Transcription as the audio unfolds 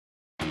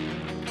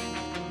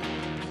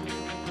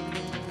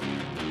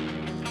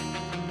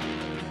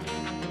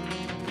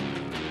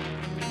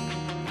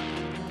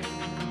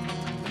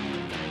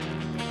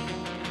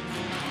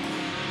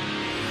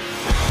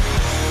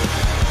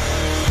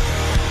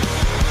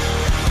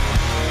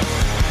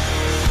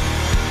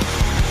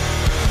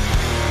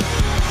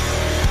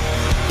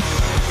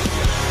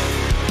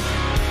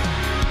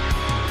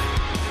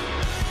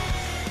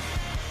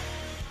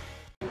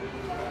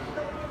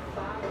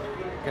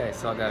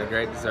I got a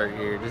great dessert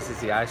here. This is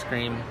the ice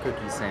cream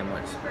cookie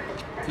sandwich.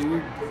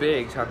 2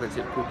 big chocolate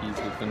chip cookies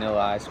with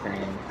vanilla ice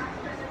cream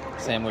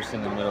sandwiched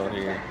in the middle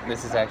here.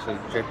 This is actually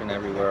dripping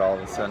everywhere all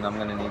of a sudden. I'm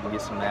gonna need to get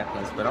some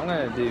napkins, but I'm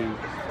gonna do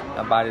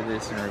a bite of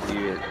this and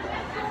review it.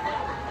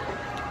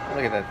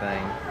 Look at that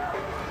thing.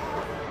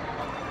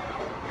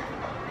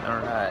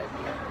 Alright.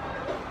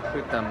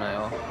 Quick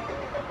thumbnail.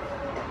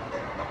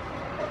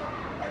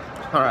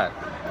 Alright.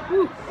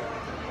 Woo.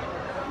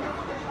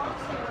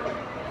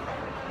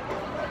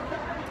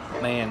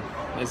 Man,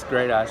 it's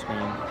great ice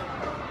cream.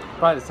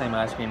 Probably the same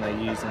ice cream they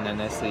use in the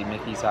Nestle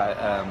Mickey's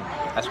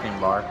ice cream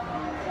bar.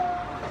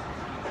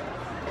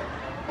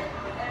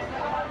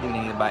 You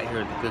need a bite here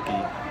with the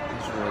cookie.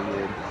 It's really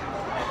good.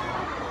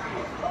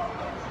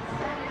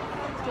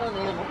 Still in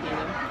Animal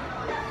Kingdom.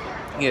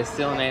 Yeah,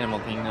 still in Animal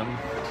Kingdom.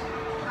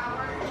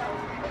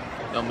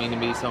 Don't mean to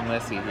be so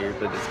messy here,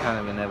 but it's kind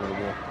of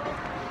inevitable.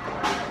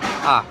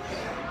 Ah.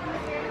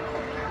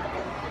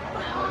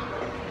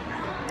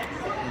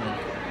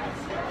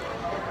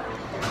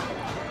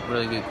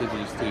 Really good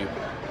cookies too.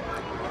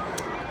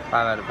 5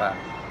 out of 5.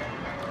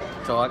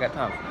 That's all I got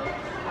time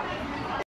for.